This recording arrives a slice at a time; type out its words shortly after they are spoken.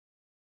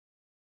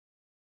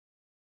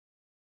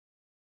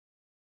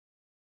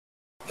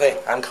Okay,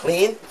 I'm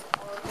clean,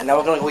 and now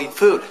we're gonna go eat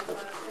food.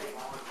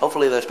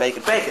 Hopefully there's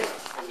bacon. Bacon!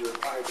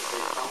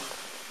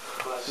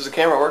 Does the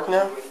camera work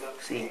now?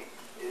 See,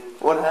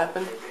 What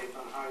happened?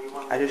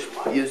 I just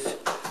used,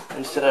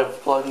 instead of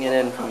plugging it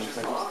in from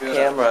the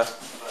camera.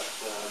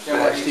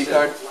 Camera SD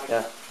card?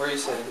 Yeah. Where are you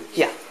sitting?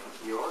 Yeah.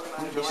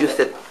 Just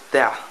it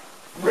there.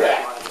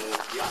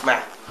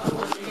 Meh.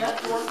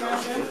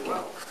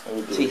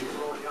 See.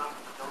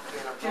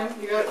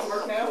 You got it to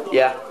work now?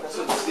 Yeah.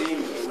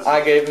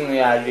 I gave him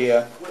the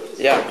idea.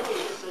 Yeah.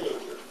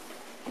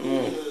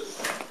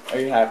 Are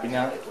you happy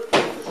now?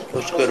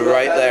 Looks good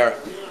right there.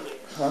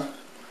 Huh?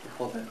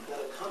 Hold that.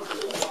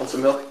 Want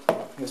some milk?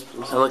 Yes,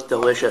 please. They look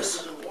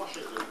delicious.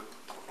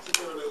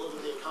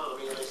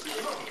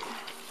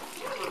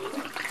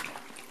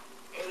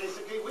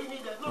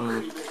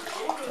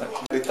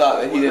 They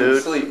thought that he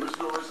didn't Food. sleep.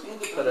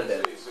 But I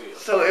did.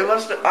 So I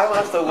must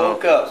have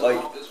woke up, like,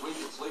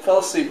 fell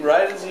asleep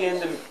right as he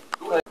ended.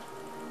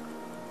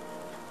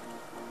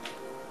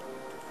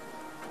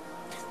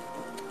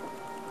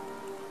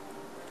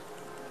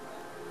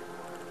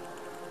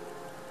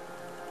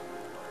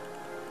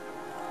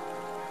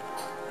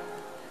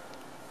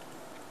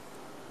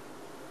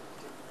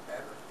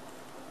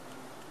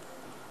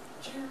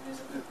 Jeremy's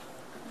a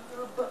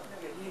little butt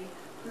nugget. He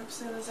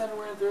poops in his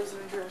underwear and throws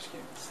it in trash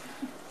cans.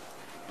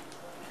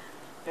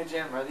 Hey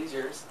Jim, are these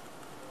yours?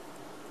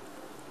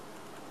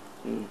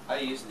 I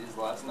used these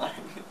last night.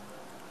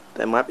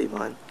 They might be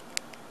mine.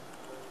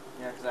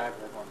 Yeah, because I have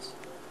red ones.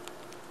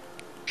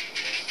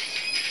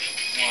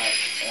 Well, I have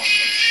orange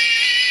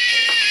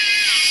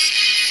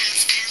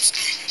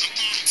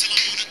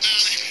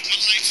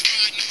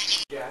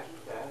ones. Yeah,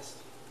 fast.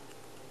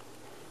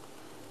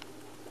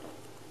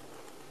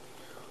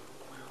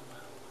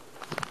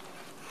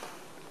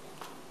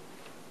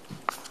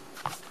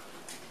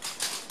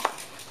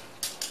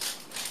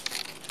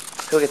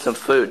 Go get some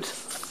food.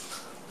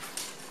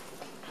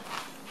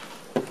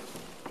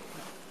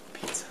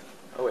 Pizza.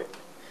 Oh wait.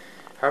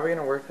 How are we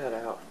gonna work that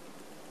out?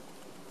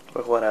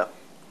 Work what out?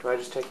 Do I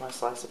just take my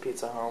slice of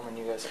pizza home and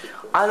you guys keep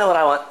the... I know what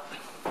I want.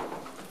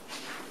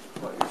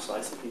 What, your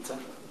slice of pizza?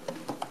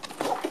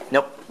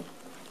 Nope.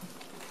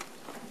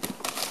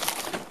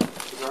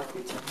 Is our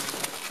pizza?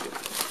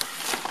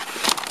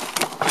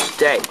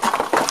 Stay.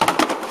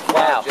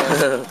 Wow.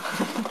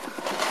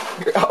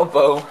 Your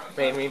elbow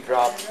made me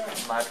drop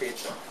my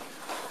pizza.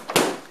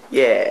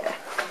 Yeah.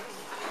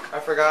 I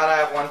forgot I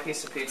have one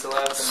piece of pizza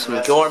left. And Some the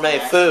rest gourmet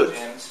is food.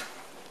 Jim's.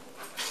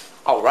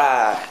 All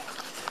right.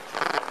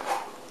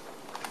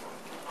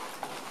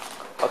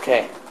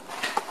 Okay.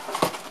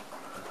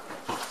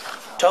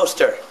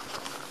 Toaster.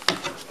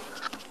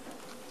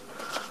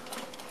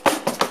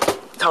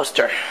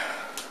 Toaster.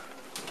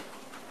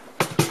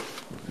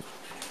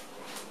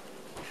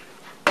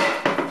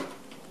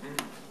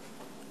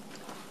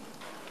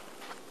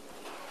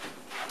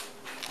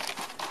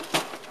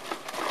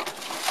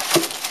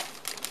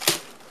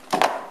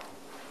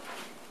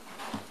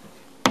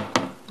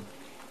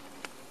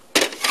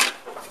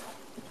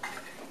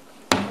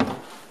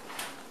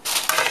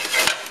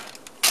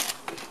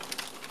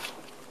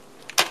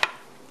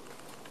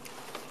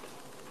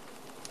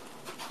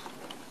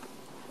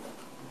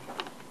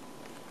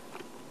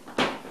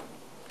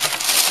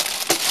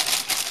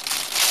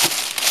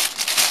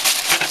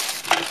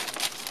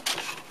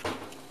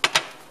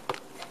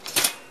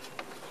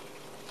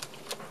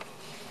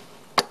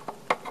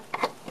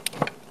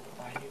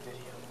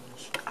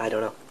 I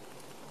don't know.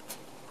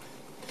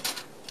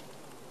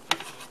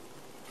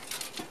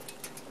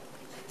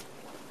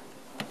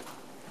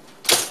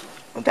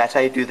 And that's how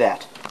you do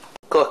that.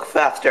 Cook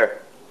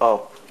faster.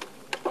 Oh,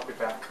 I'll be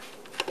back.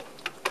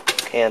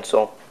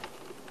 cancel.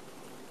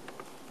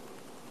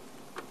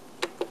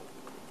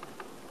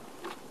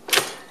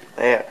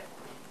 There.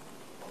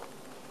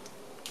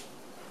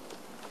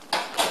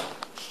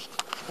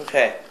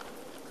 Okay.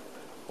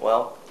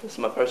 Well, this is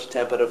my first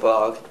attempt at a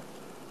vlog.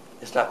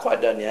 It's not quite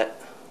done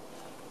yet,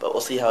 but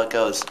we'll see how it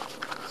goes.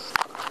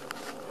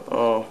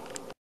 Oh.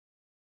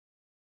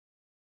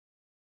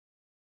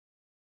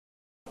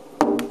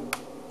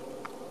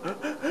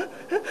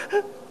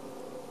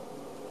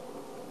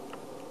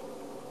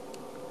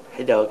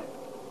 Hey, dog.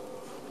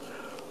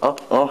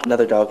 Oh,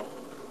 another dog.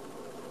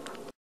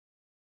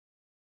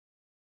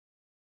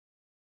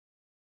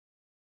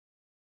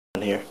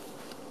 In here.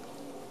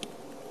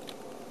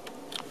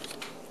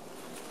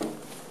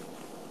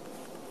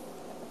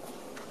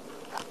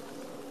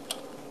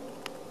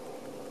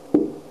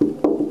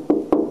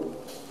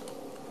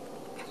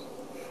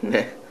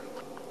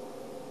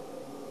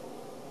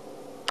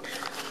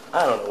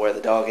 I don't know where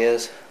the dog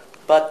is,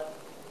 but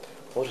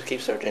we'll just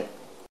keep searching.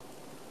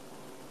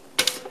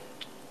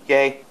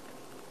 Yay.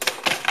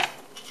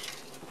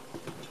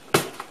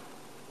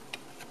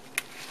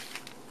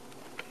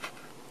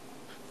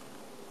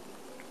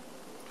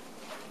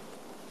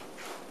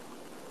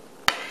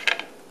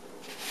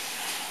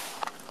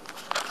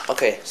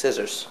 Okay,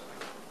 scissors.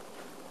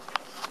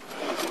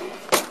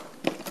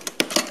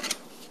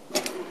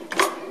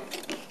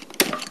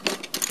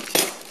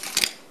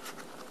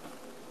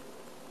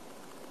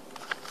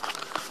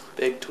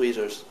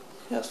 tweezers.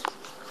 Yes.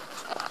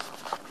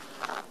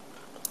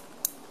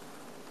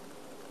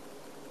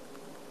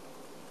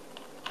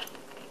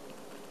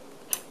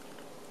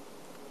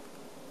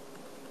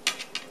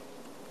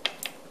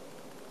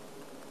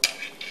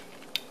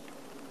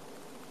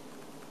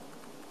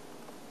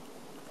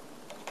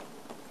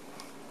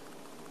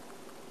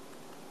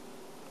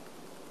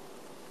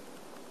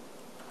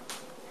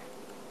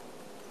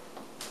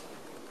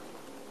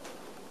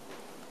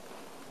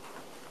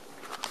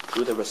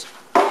 Do the rest.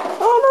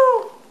 Oh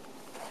no!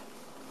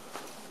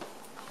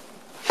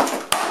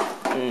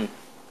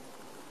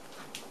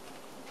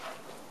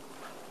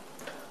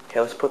 Okay,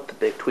 let's put the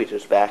big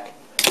tweezers back.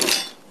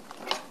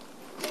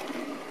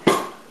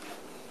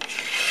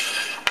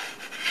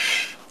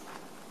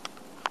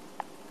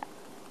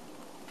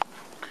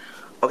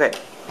 Okay.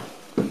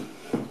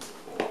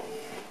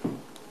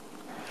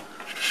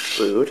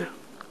 Food.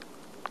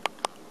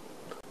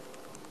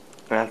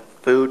 And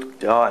food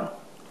done.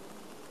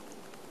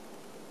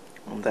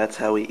 And that's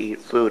how we eat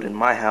food in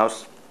my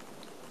house.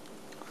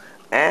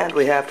 And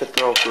we have to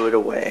throw food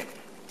away.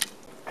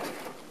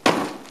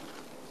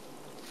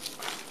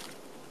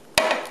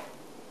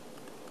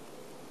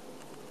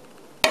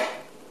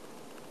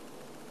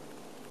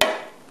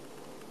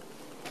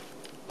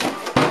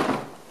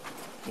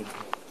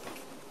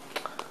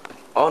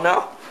 Oh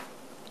no!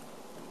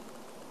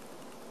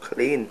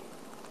 Clean.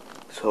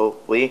 So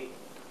we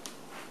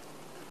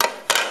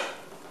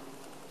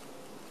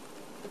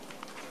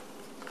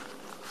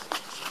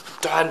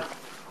done.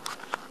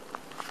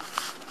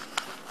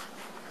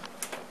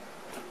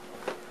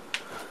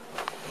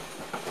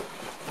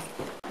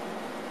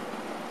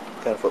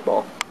 Got a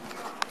football.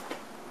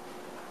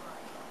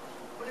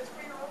 But it's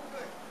for your own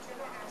good. You're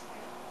not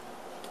asking.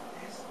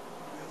 This is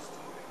the real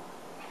story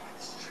behind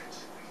this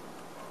treachery.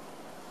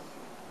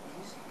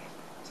 Using it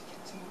to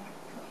get to my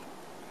gun.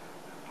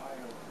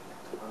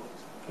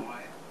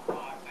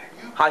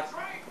 Hi.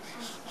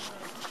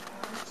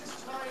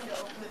 Just trying to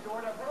open the door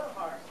to her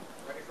heart.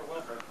 Ready for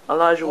Wilfred?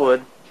 Elijah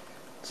Wood.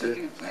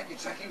 Taking a plant, your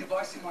tracking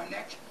device in my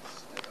neck.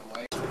 Stay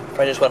away.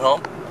 Friend just went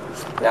home.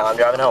 Now I'm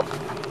driving home.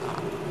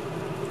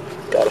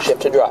 Got a ship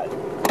to drive.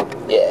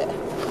 Yeah.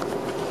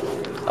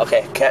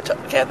 Okay,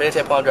 can't be a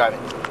tip while I'm driving.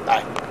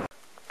 Bye.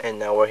 And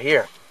now we're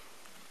here.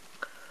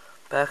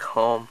 Back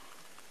home.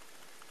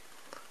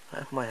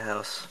 At my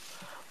house.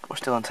 We're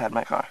still inside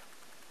my car.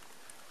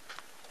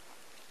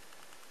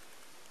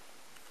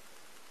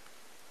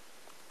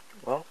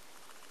 Well,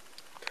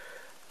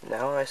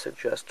 now I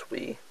suggest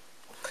we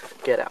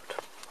get out.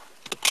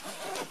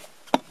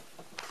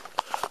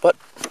 But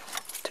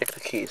take the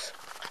keys.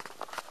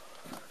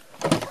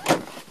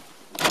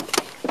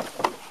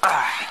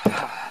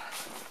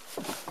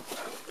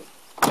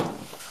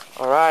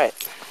 Alright.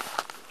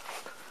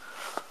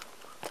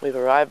 We've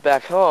arrived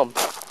back home.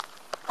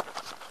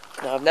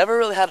 Now, I've never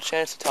really had a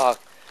chance to talk.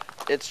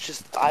 It's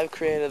just, I've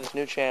created this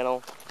new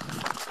channel.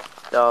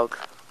 Dog.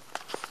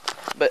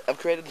 But I've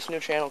created this new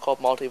channel called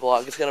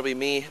MultiVlogg. It's gonna be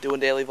me doing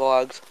daily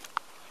vlogs.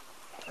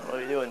 What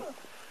are we doing?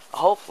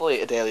 Hopefully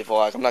a daily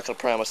vlog. I'm not gonna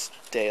promise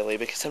daily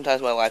because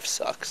sometimes my life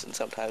sucks and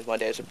sometimes my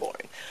days are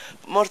boring.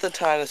 But most of the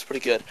time it's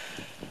pretty good.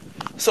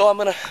 So I'm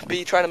gonna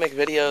be trying to make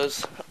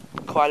videos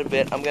quite a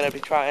bit. I'm gonna be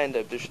trying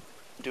to just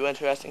do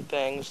interesting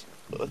things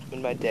in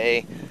my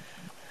day,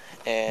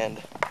 and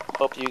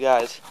hope you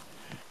guys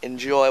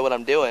enjoy what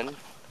I'm doing.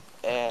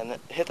 And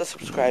hit the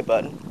subscribe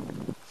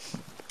button,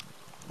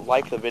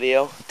 like the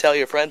video, tell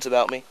your friends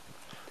about me,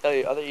 tell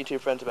your other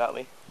YouTube friends about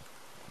me,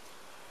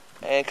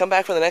 and come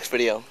back for the next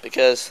video,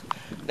 because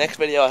next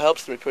video I hope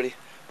is to be pretty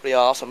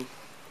awesome.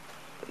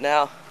 But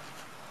now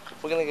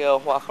we're gonna go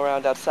walk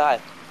around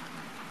outside,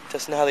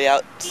 testing how the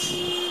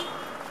outs.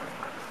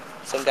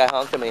 Some guy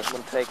honked at me. I'm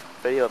gonna take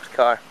a video of his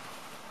car.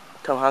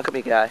 Don't honk at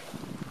me, guy.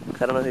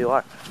 I don't know who you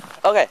are.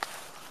 Okay,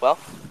 well,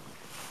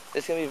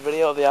 it's gonna be a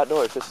video of the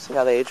outdoors just to see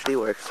how the HD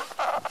works.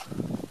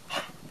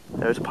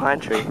 There's a pine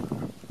tree.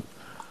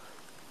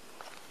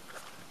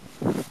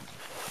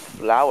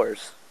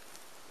 Flowers.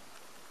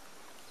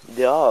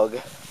 Dog.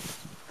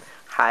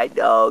 Hi,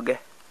 dog.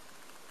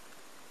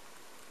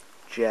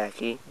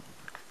 Jackie.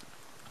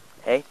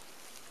 Hey.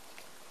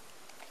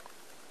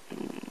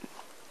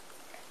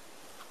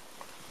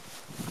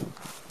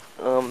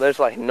 There's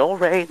like no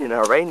rain in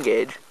our rain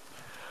gauge.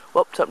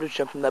 Whoop, something just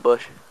jumped in that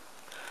bush.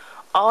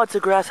 Oh, it's a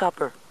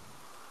grasshopper.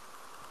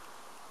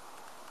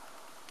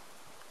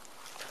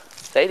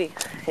 Sadie.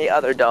 Hey,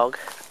 other dog.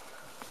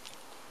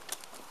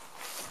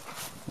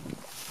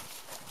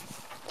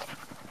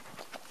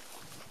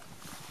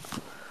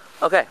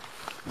 Okay.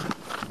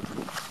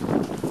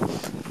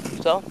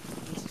 So,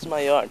 this is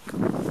my yard.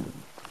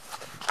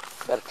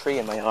 Got a tree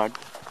in my yard.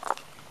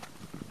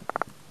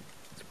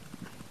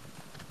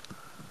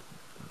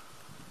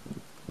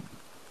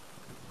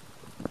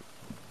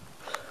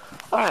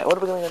 Alright, what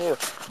are we gonna do?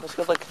 Let's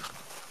go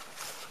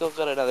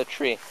get another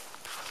tree.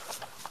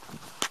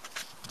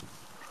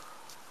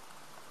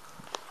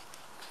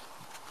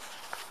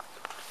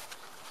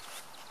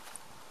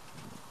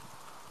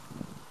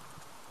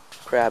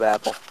 Crab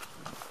apple.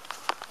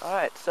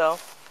 Alright, so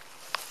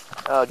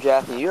Oh,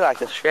 Jackie, you like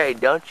the shade,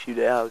 don't you,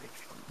 dog?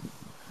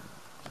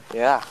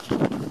 Yeah.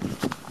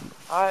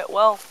 Alright,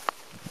 well,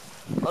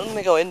 I'm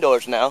gonna go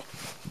indoors now.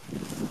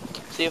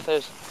 See if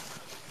there's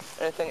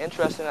anything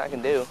interesting I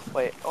can do.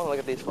 Wait, I wanna look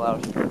at these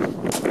flowers.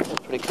 That's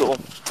pretty cool.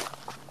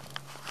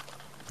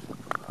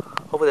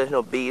 Hopefully there's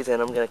no bees in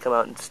them gonna come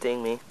out and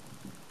sting me.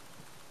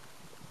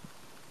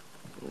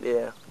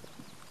 Yeah.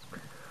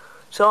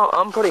 So,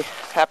 I'm pretty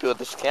happy with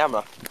this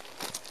camera.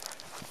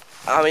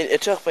 I mean,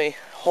 it took me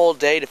a whole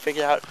day to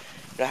figure out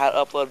how to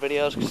upload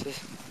videos because this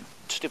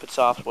stupid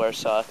software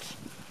sucks.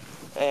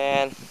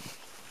 And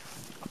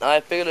I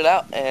figured it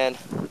out, and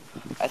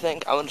I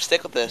think I'm going to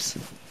stick with this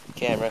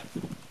camera.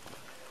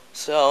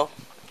 So,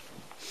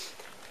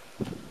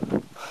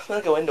 I'm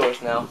going to go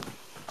indoors now.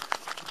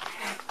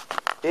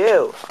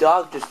 Ew,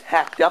 dog just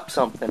hacked up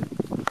something.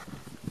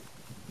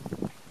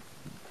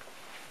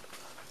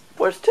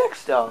 Where's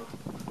Tex Dog?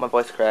 My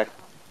voice cracked.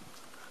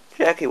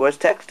 Jackie, where's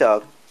Tex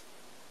Dog?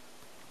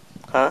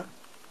 Huh?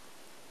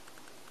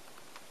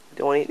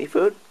 Don't want to eat any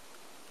food?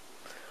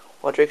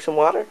 Want to drink some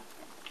water?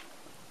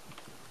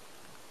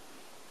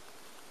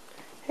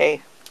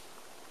 Hey.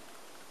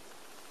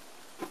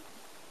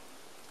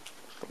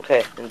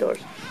 Okay, indoors.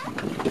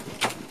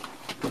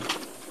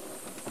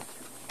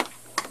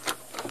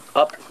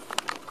 Up.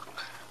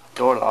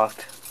 Door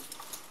locked.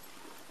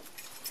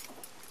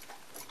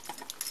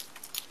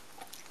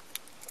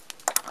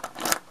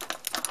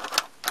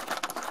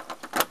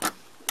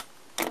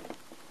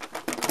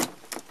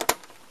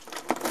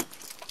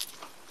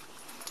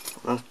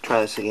 Let's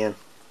try this again.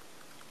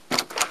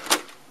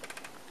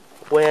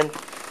 Win.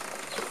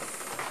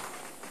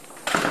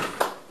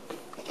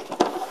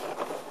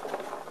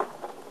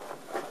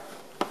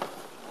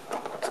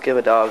 Let's give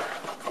a dog.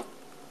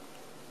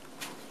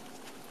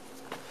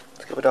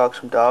 Let's give a dog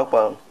some dog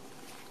bone.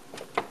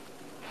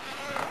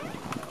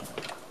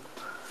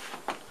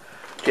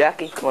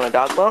 Jackie, you want a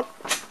dog bone?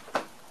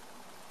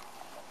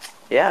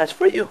 Yeah, it's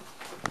for you.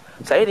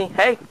 Sadie,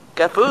 hey,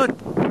 got food.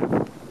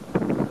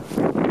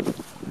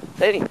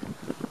 Sadie,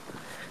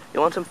 you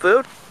want some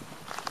food?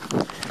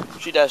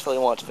 She desperately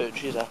wants food.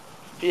 She's a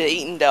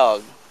eating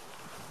dog.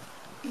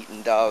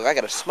 Eating dog. I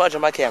got a smudge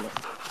on my camera.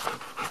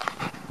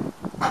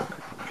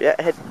 Yeah,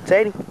 hey,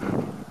 Sadie.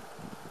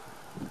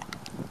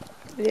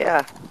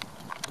 Yeah.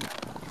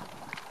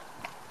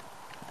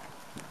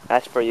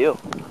 That's for you.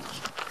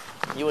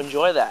 You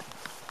enjoy that.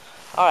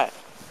 Alright.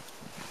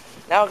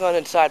 Now we're going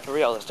inside for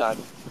real this time.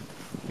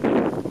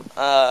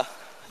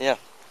 Yeah.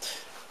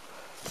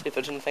 See if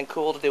there's anything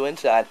cool to do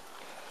inside.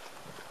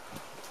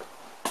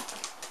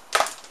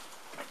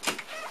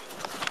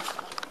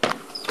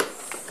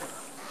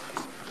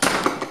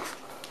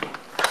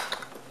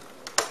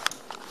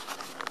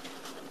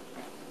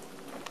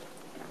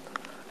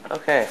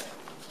 Okay.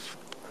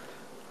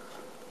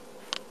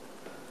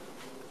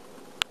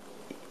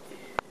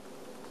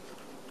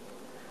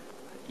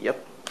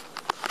 Yep.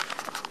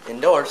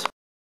 Indoors.